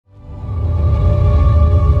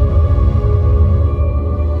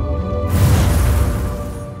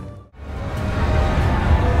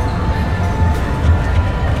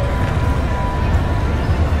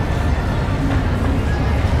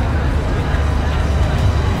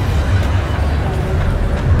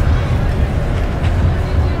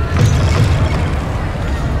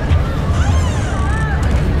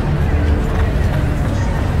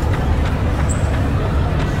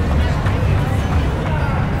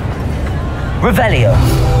Revelio.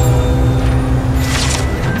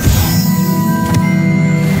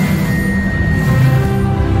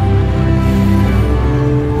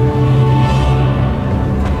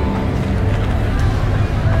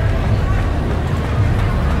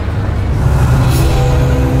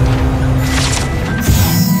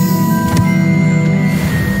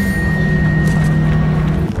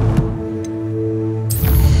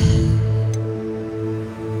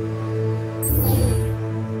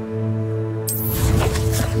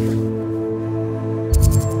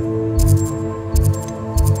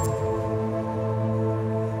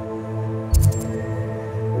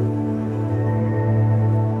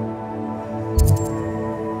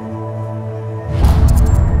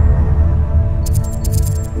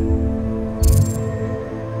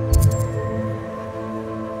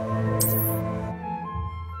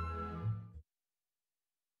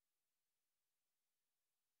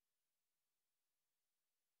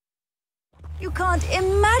 You can't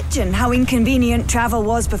imagine how inconvenient travel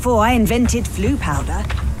was before I invented flu powder.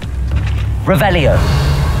 Revelio.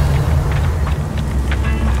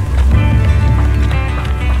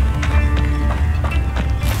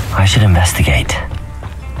 I should investigate.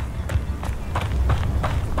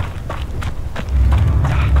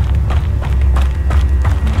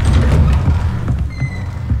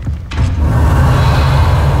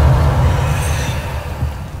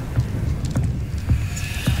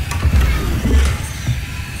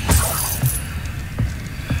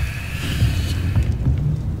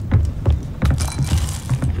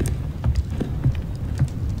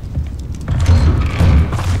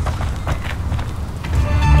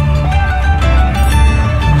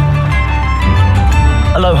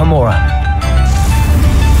 Hamora.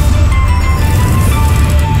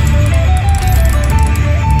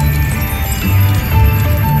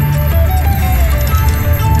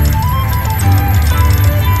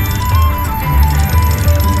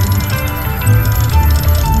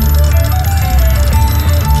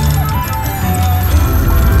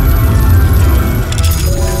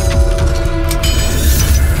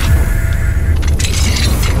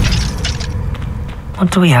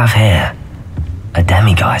 What do we have here? A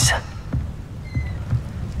demiguise.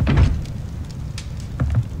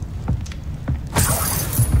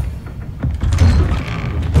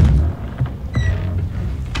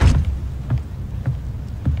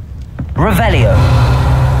 Revelio.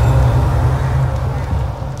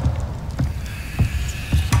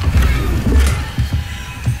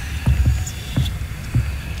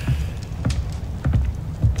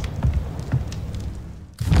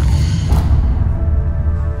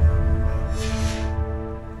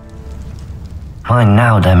 Mine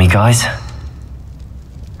now, demiguise.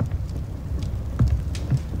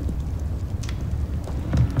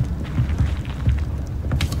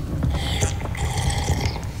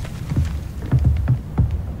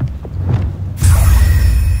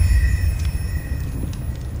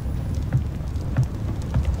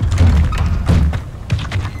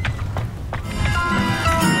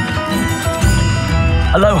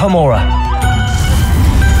 Hello, Hamora.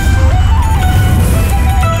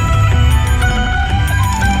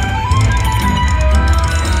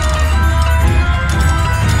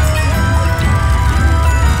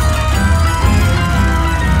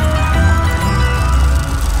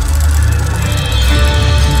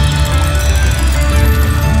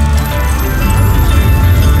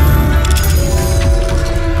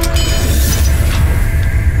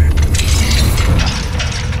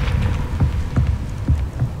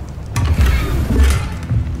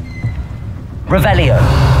 Revelio.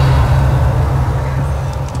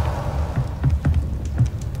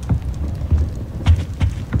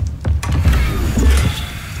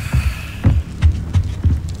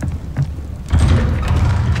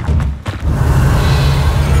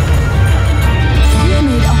 You've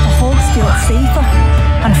made Upper Hogsfield safer,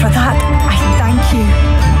 and for that, I thank you.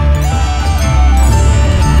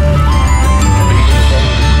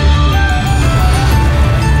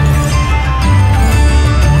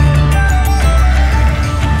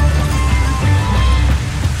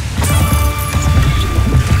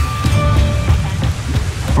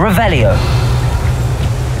 Revelio.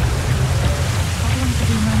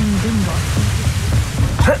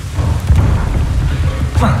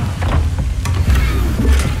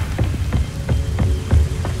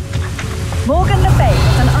 Morgan Le Fay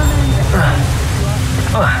was an unearned return.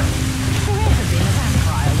 There ever been a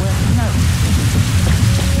vampire worth noting?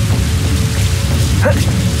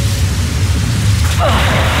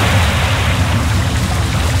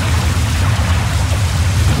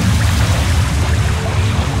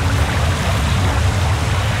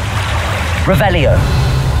 Revelio.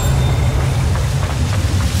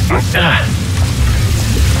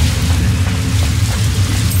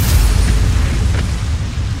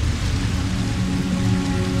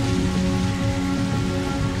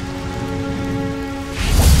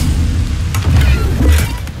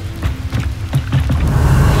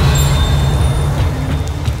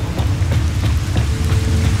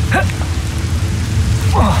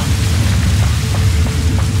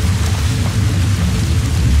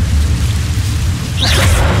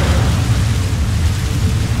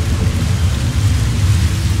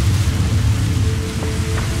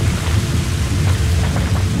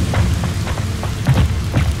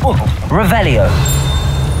 Revelio.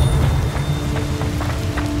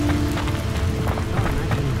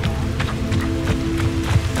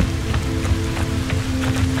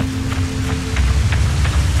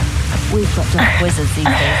 We've got black wizards these days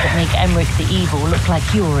that make Emmerich the Evil look like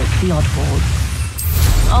Yorick the Oddball.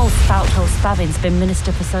 Old Spouthole Spavin's been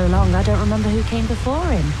minister for so long, I don't remember who came before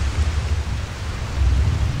him.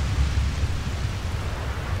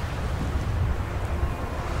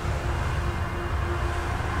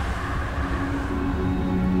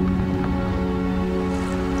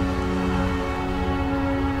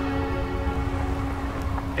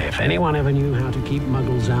 If anyone ever knew how to keep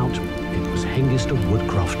muggles out, it was Hengist of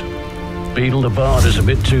Woodcroft. Beadle the Bard is a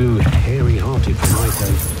bit too hairy-hearted for my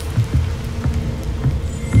taste.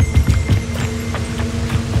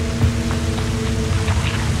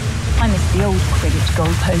 I miss the old Quidditch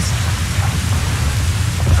goalpost.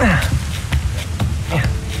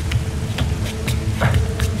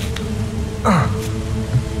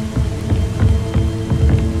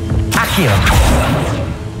 Accio.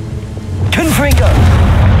 Confringo.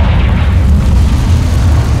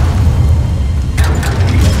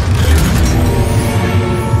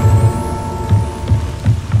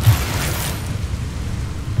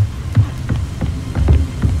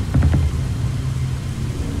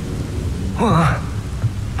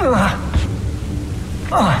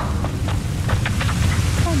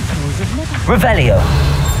 Revelio.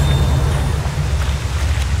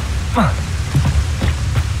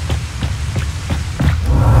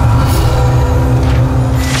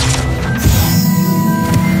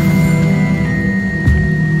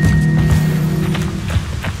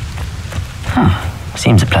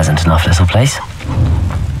 Seems a pleasant enough little place.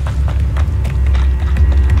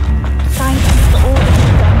 Thanks for all that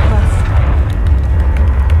you've done for us.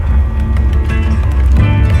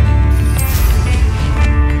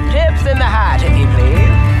 Tips in the hat, if you please.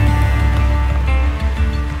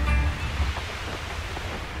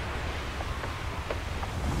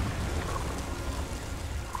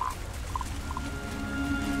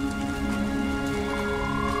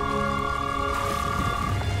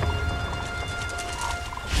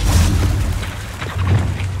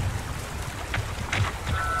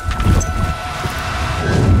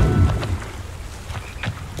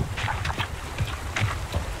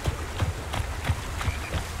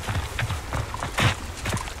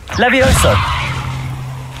 Levioso.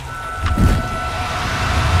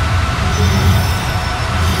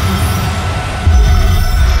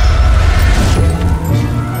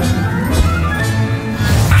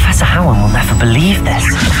 Professor Howard will never believe this.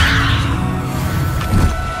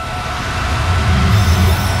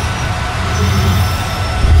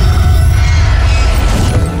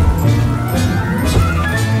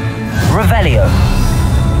 Revelio.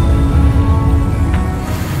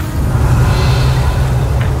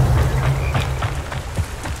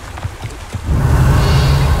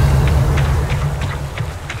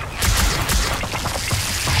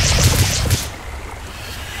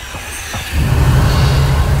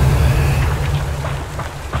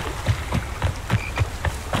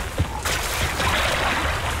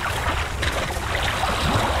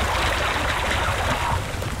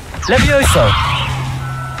 Levioso.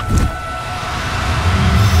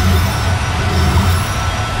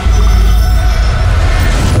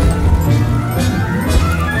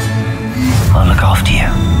 I'll look after you.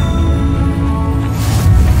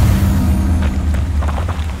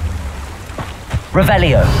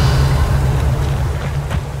 Revelio.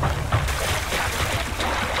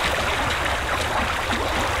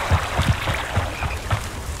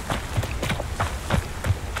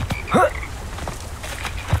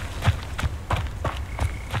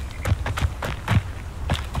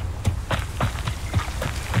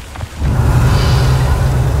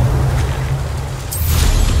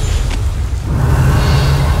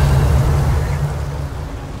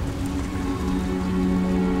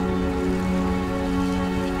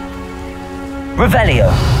 Revelio.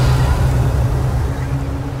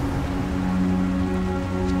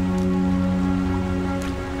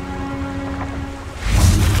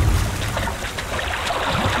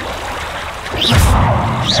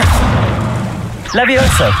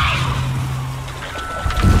 Levioso.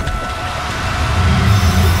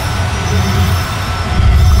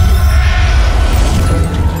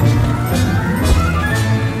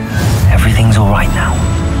 Everything's all right now.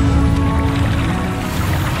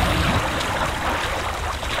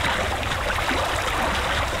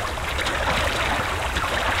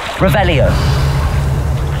 Revelio.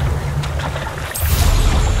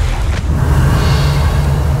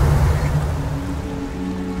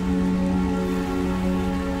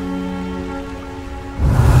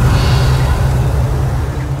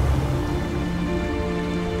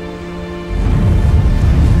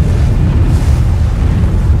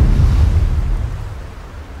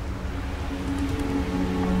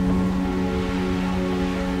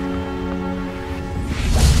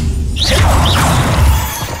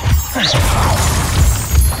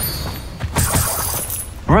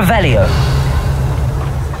 Revelio.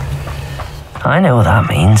 I know what that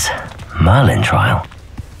means. Merlin trial.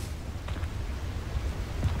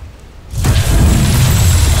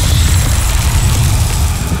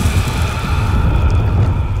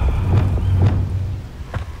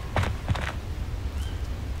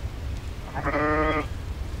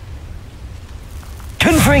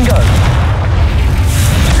 Confringo.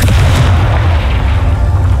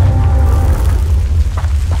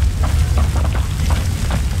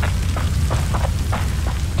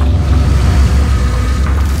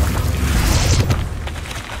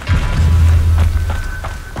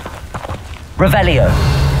 Revelio.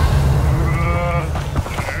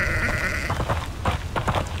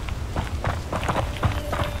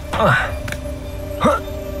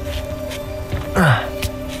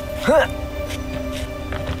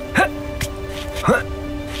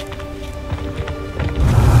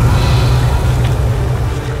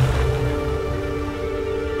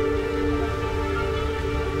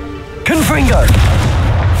 Confringo.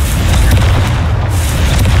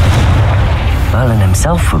 Merlin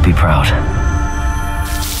himself would be proud.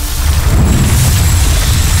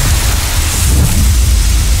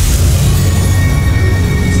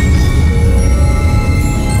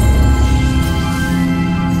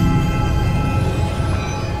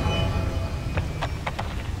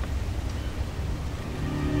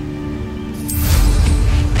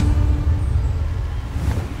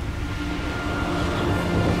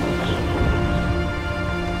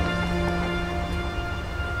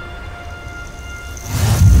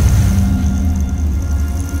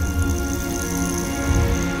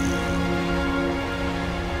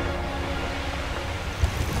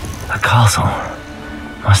 The castle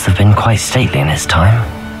must have been quite stately in its time.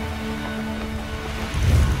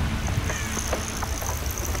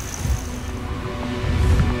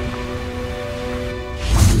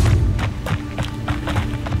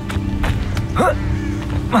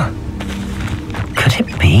 Could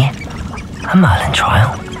it be a Merlin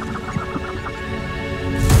trial?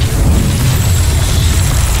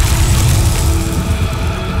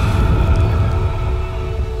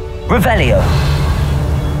 Revelio.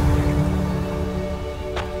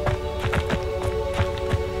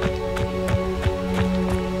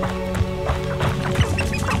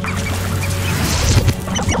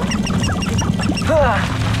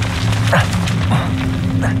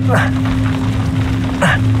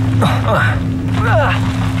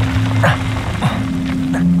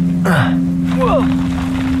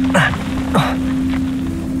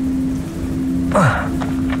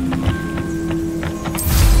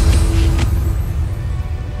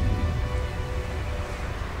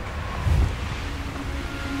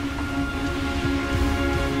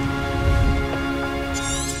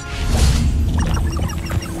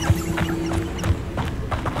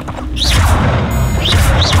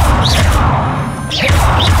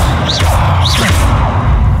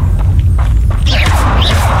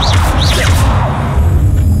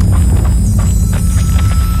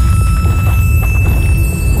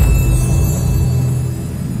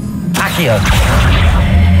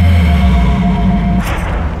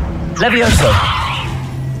 Levioso.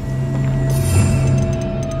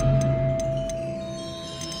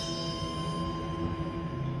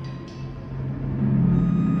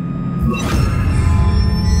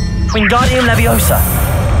 Wingardium Leviosa.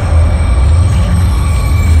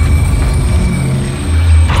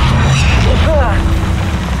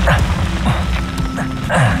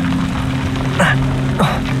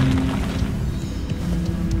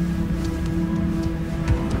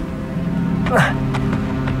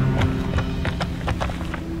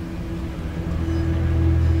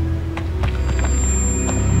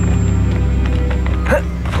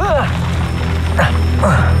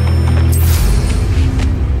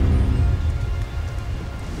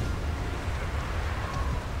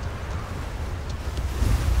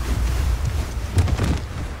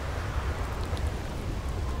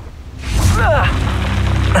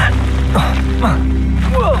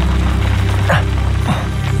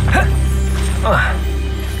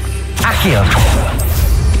 Accio.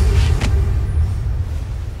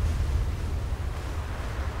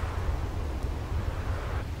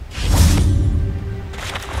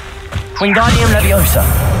 Wingardium Leviosa.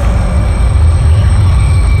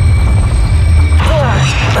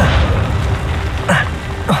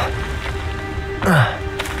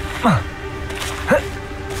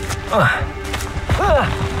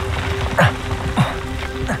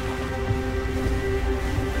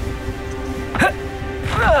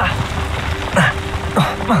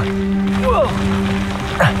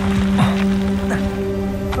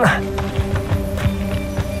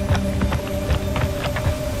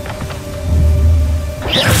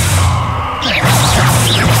 Yes.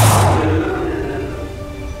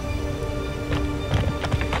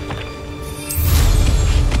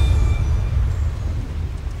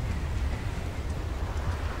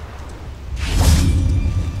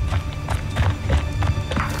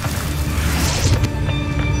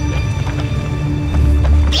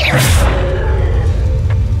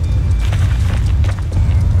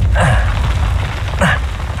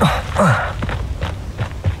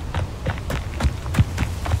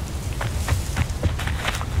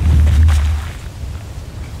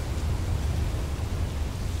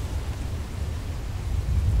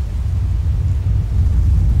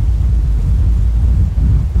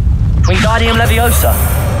 Wingardium Leviosa.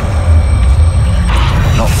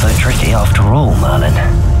 Not so tricky after all,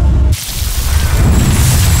 Merlin.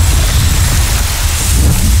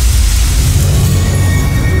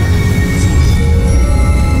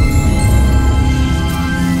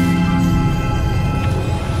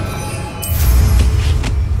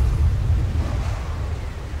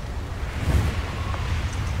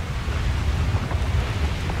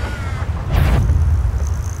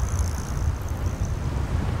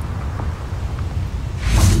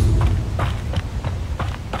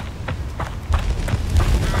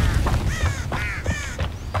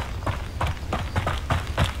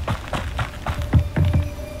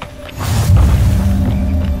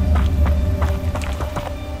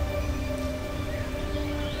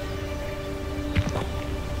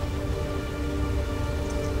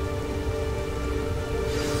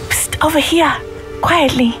 Over here,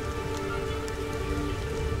 quietly.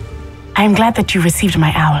 I am glad that you received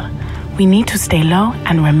my owl. We need to stay low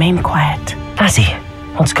and remain quiet. Lassie,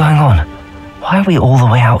 what's going on? Why are we all the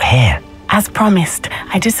way out here? As promised,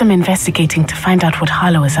 I did some investigating to find out what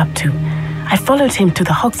Harlow is up to. I followed him to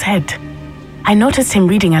the Hog's Head. I noticed him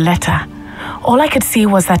reading a letter. All I could see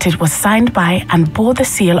was that it was signed by and bore the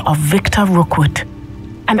seal of Victor Rookwood.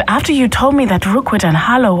 And after you told me that Rookwood and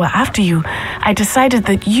Harlow were after you, I decided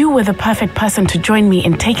that you were the perfect person to join me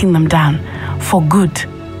in taking them down, for good.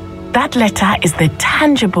 That letter is the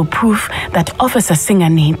tangible proof that Officer Singer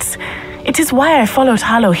needs. It is why I followed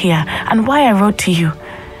Harlow here and why I wrote to you.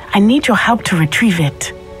 I need your help to retrieve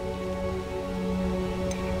it.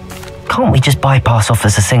 Can't we just bypass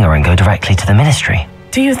Officer Singer and go directly to the Ministry?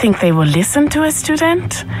 Do you think they will listen to a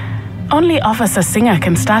student? Only Officer Singer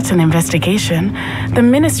can start an investigation. The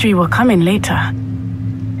Ministry will come in later.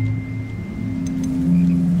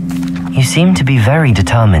 You seem to be very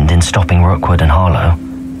determined in stopping Rookwood and Harlow.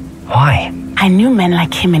 Why? I knew men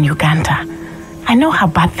like him in Uganda. I know how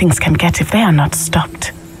bad things can get if they are not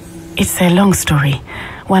stopped. It's a long story,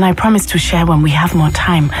 one I promise to share when we have more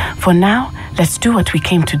time. For now, let's do what we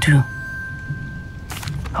came to do.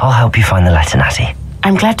 I'll help you find the letter, Natty.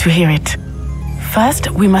 I'm glad to hear it.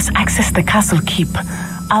 First, we must access the castle keep.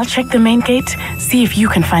 I'll check the main gate, see if you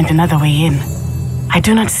can find another way in. I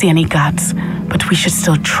do not see any guards, but we should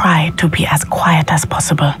still try to be as quiet as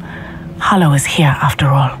possible. Harlow is here after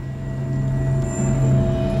all.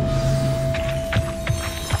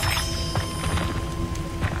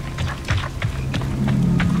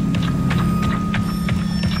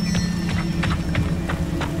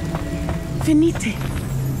 Venite.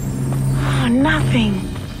 Oh, nothing.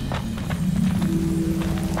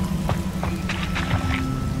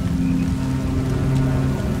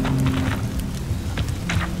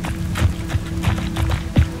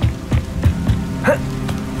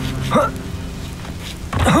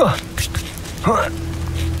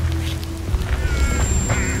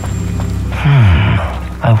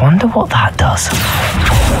 I wonder what that does.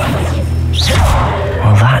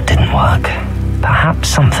 Well, that didn't work. Perhaps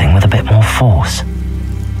something with a bit more force.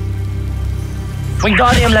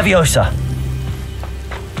 Wingardium Leviosa.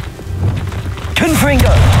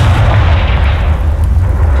 Confringo.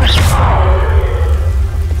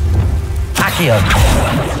 Accio.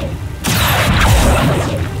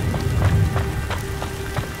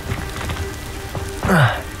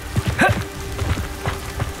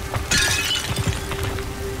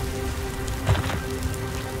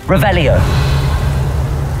 Revelio.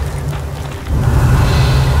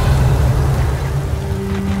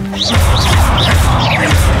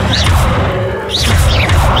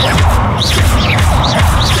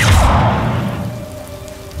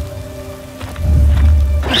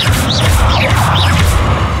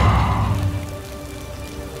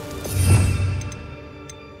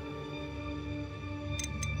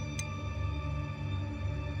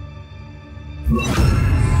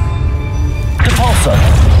 Depulso.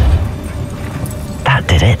 That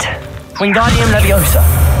did it. Wingardium Leviosa.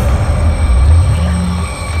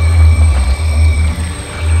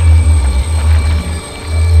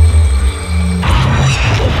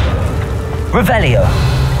 Revelio.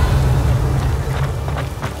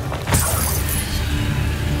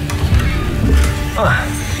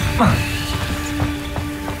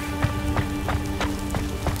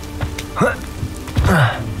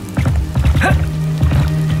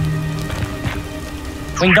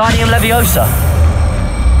 Wingardium Leviosa.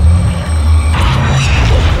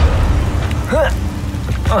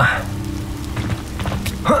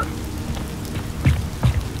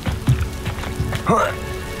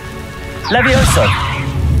 Levioso.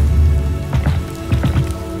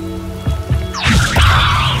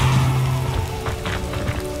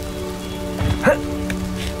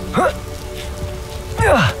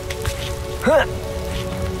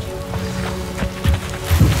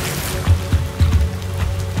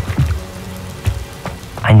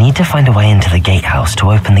 need to find a way into the gatehouse to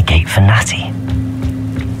open the gate for Natty.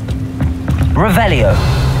 Revelio.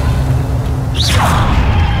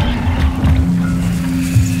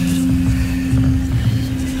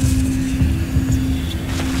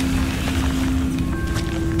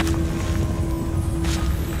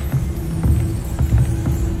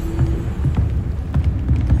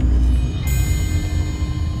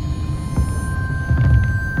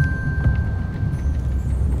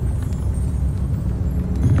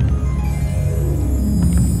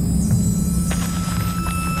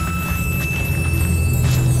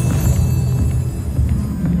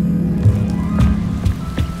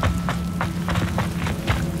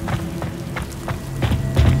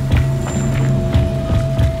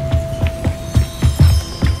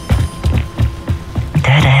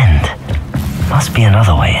 Must be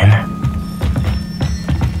another way in.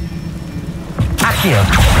 Accio!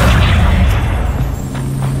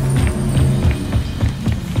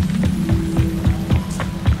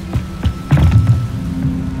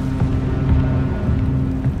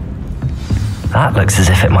 That looks as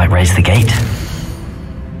if it might raise the gate.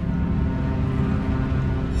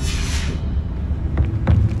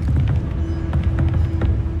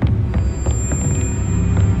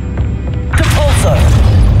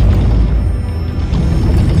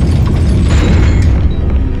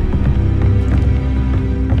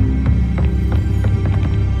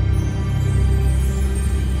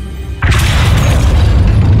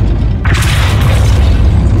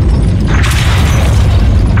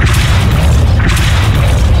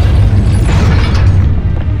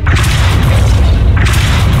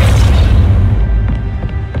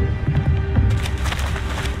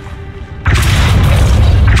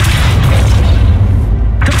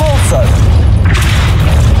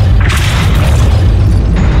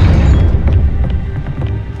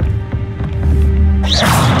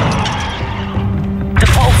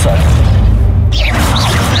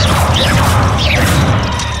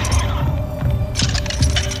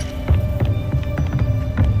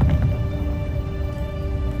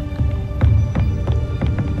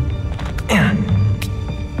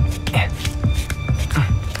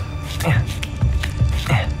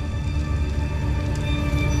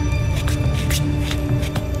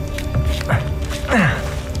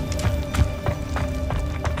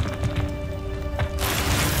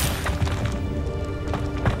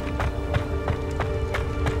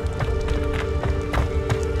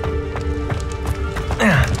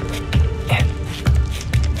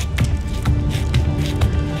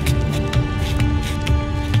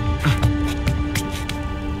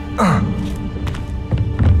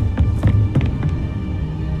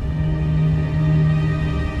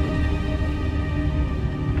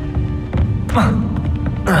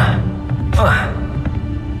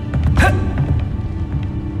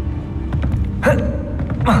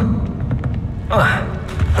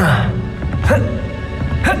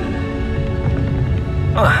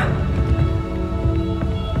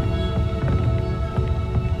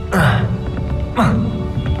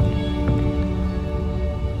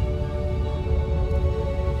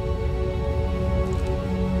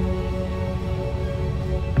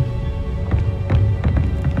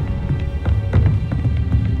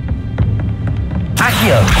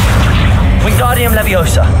 Wingardium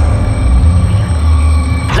Leviosa.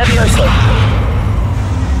 Levioso.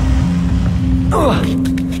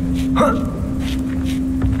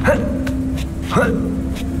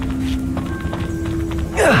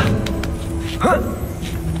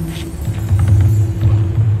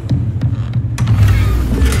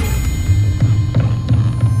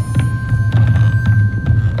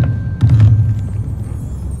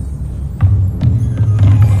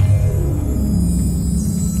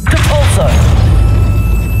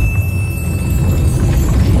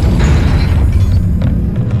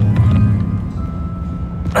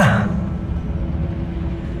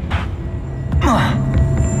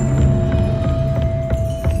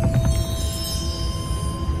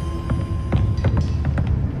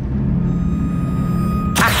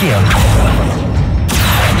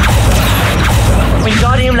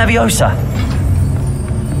 Wingardium Leviosa.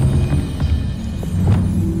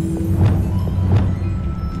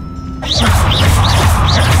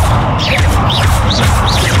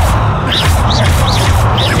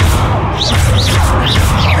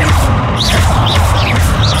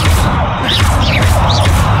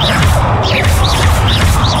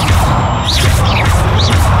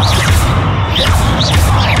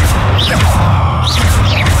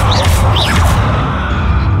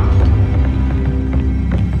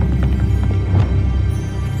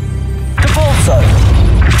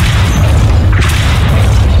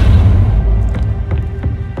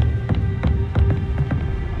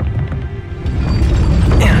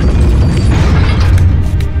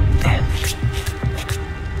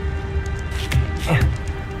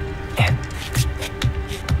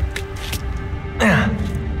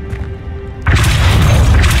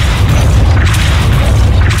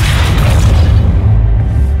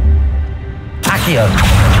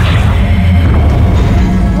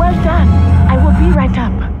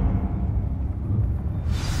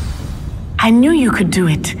 I knew you could do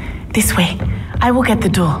it. This way. I will get the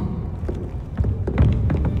door.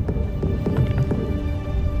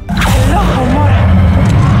 Hello, Homora.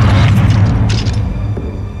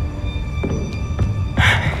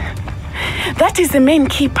 That is the main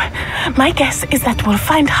keep. My guess is that we'll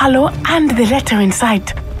find Hallow and the letter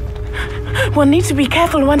inside. We'll need to be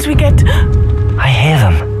careful once we get... I hear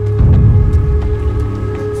them.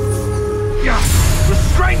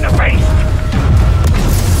 Restrain the beast!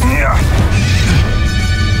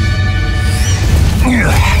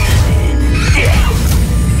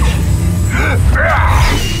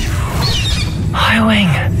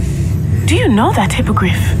 Highwing! Do you know that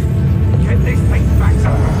hippogriff? Get this thing back to...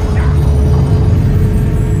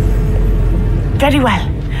 Very well.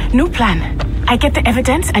 New plan. I get the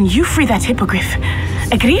evidence and you free that hippogriff.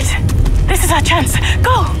 Agreed? This is our chance.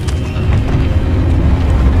 Go!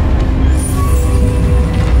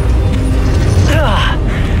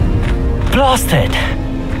 Blasted!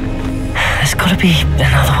 There's gotta be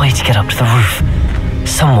another way to get up to the roof.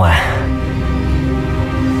 Somewhere.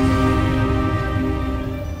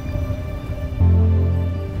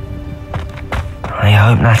 I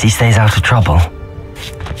hope Natty stays out of trouble.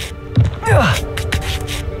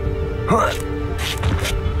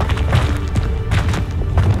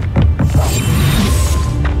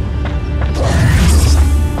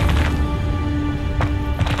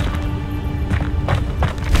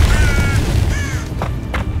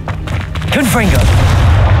 Confringo!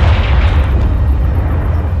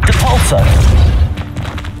 Depulso!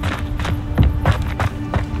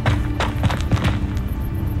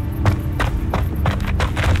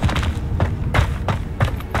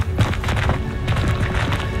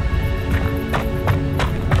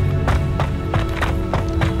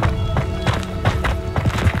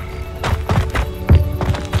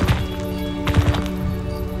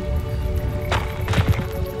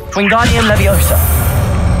 Wingardium Leviosa!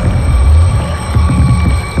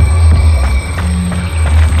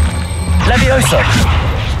 Levioso!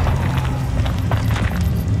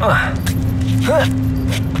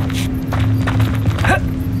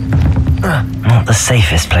 Not the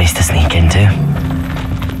safest place to sneak into.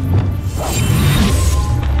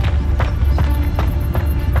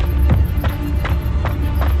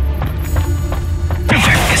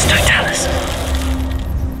 Verticus Totalis.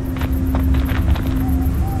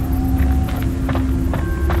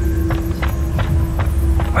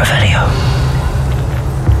 Revelio.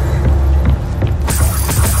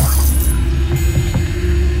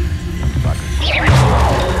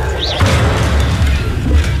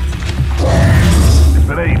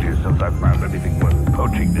 I've found anything worth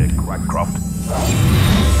poaching there, Crackcroft.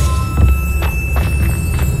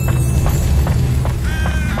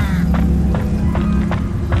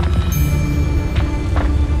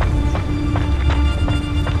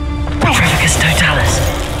 Verticus Totalis.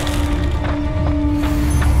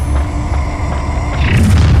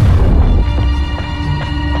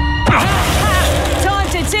 Time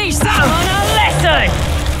to teach someone a lesson!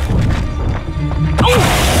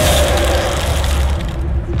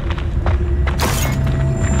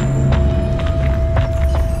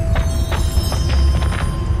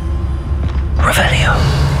 Revelio.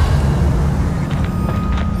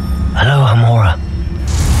 Hello, Homora.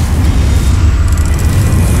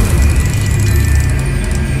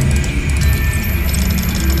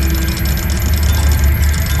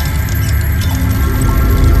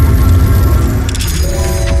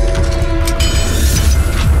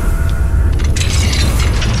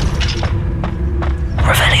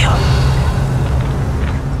 Revelio.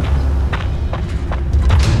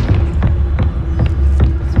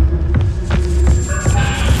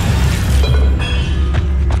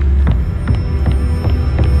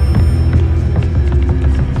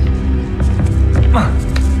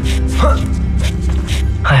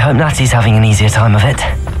 I hope Natty's having an easier time of it.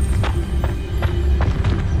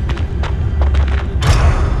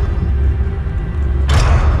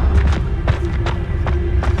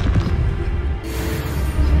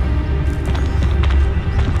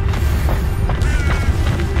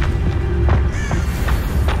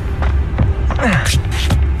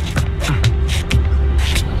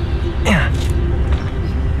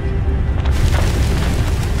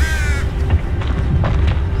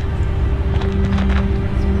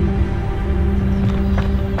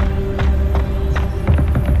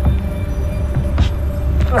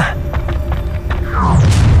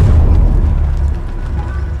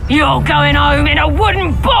 You're going home in a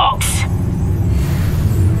wooden box!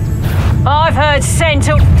 I've heard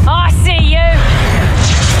Centaur. I see you!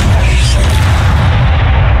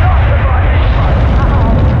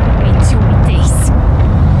 Enjoy this.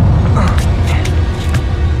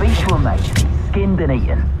 These one, mate. Skinned and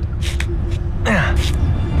eaten.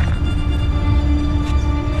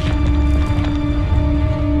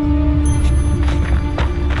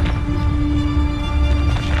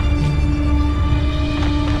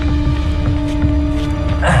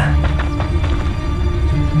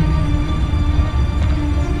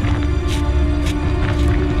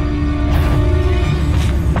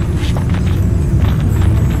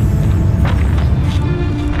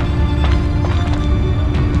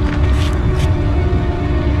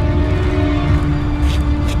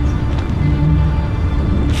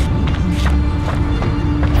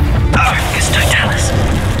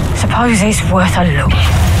 Suppose it's worth a look.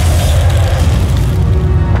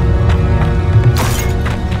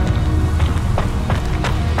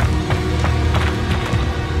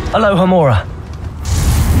 Hello, Hamora.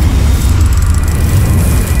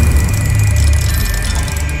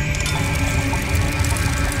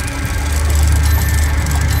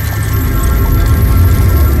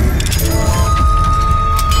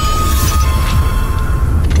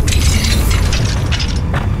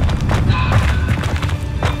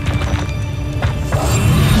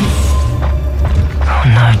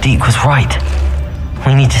 Deke was right.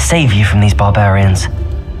 We need to save you from these barbarians.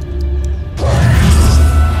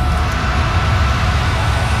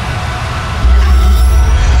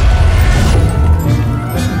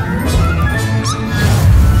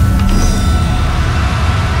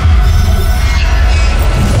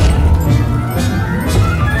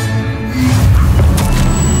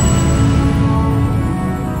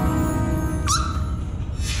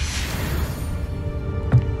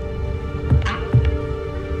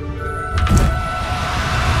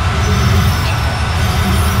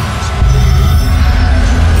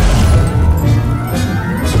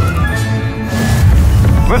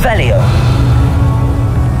 Revelio.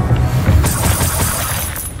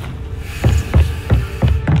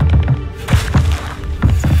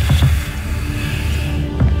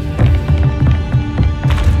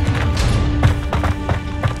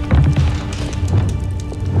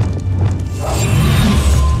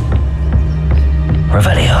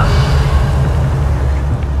 Revelio.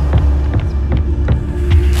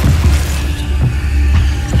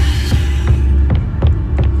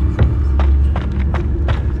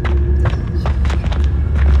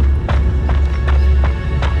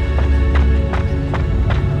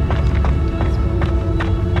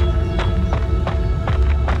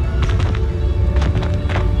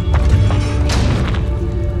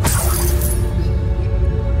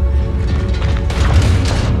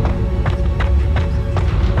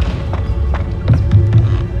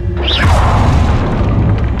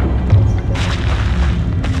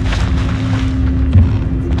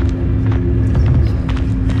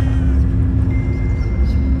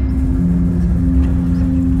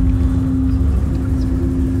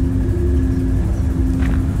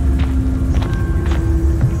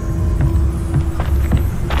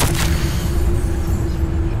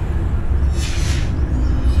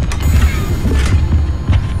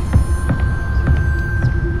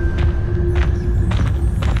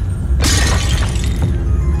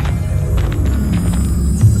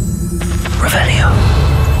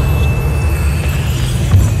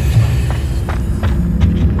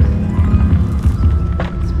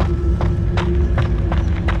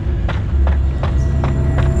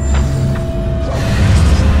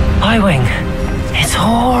 Wing. It's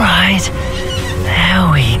all right. There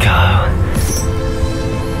we go.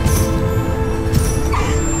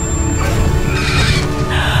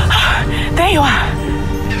 There you are.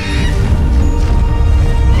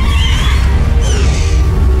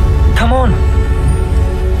 Come on.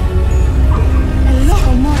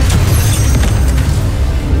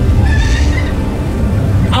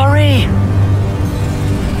 Hurry.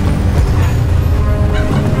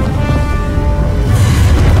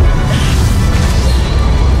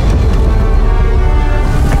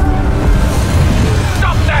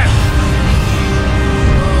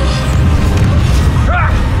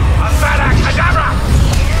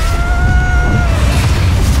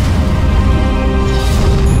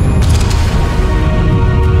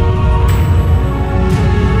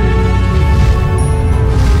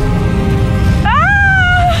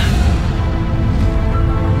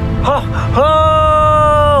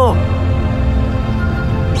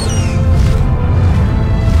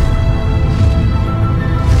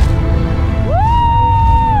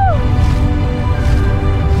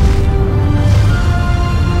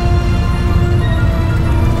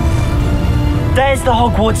 There's the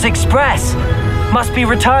Hogwarts Express. Must be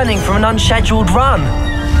returning from an unscheduled run.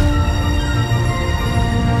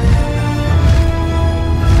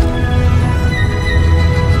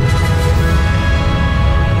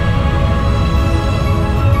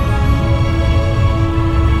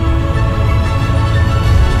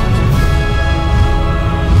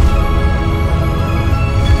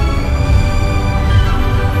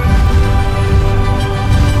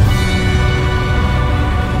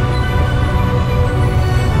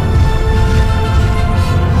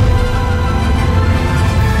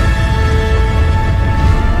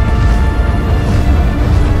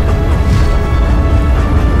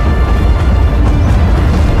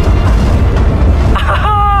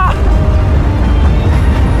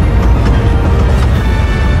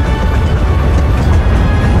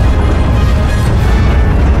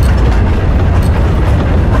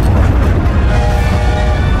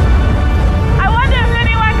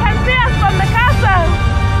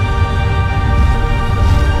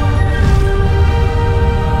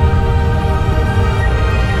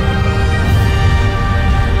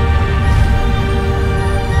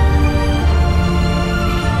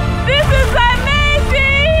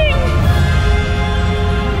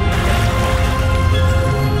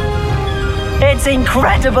 It's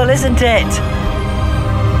incredible, isn't it?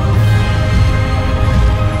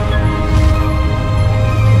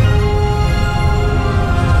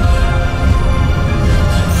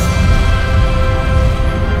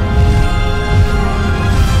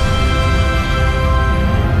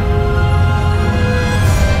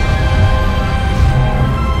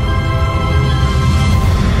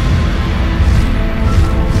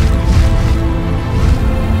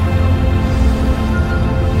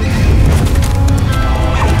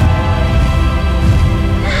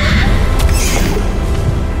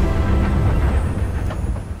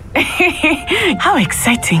 How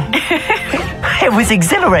exciting. It was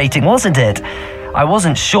exhilarating, wasn't it? I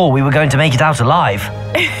wasn't sure we were going to make it out alive.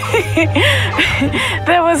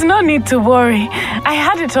 There was no need to worry. I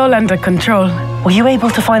had it all under control. Were you able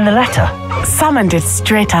to find the letter? Summoned it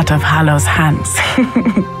straight out of Harlow's hands.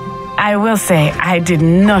 I will say, I did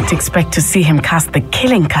not expect to see him cast the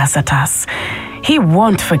killing curse at us. He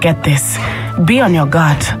won't forget this. Be on your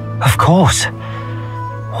guard. Of course.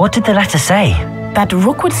 What did the letter say? That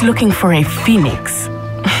Rookwood's looking for a phoenix.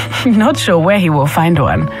 Not sure where he will find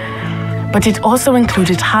one. But it also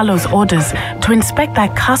included Harlow's orders to inspect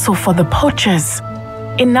that castle for the poachers.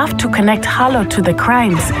 Enough to connect Harlow to the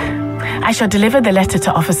crimes. I shall deliver the letter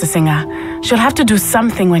to Officer Singer. She'll have to do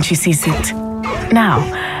something when she sees it. Now,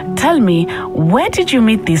 tell me, where did you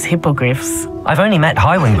meet these hippogriffs? I've only met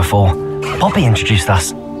Highwing before. Poppy introduced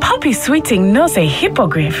us. Poppy Sweeting knows a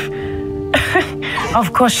hippogriff.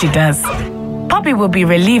 Of course she does. Poppy will be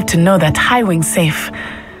relieved to know that Highwing's safe.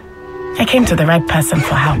 I came to the right person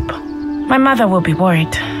for help. My mother will be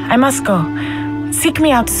worried. I must go. Seek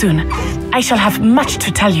me out soon. I shall have much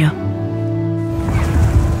to tell you.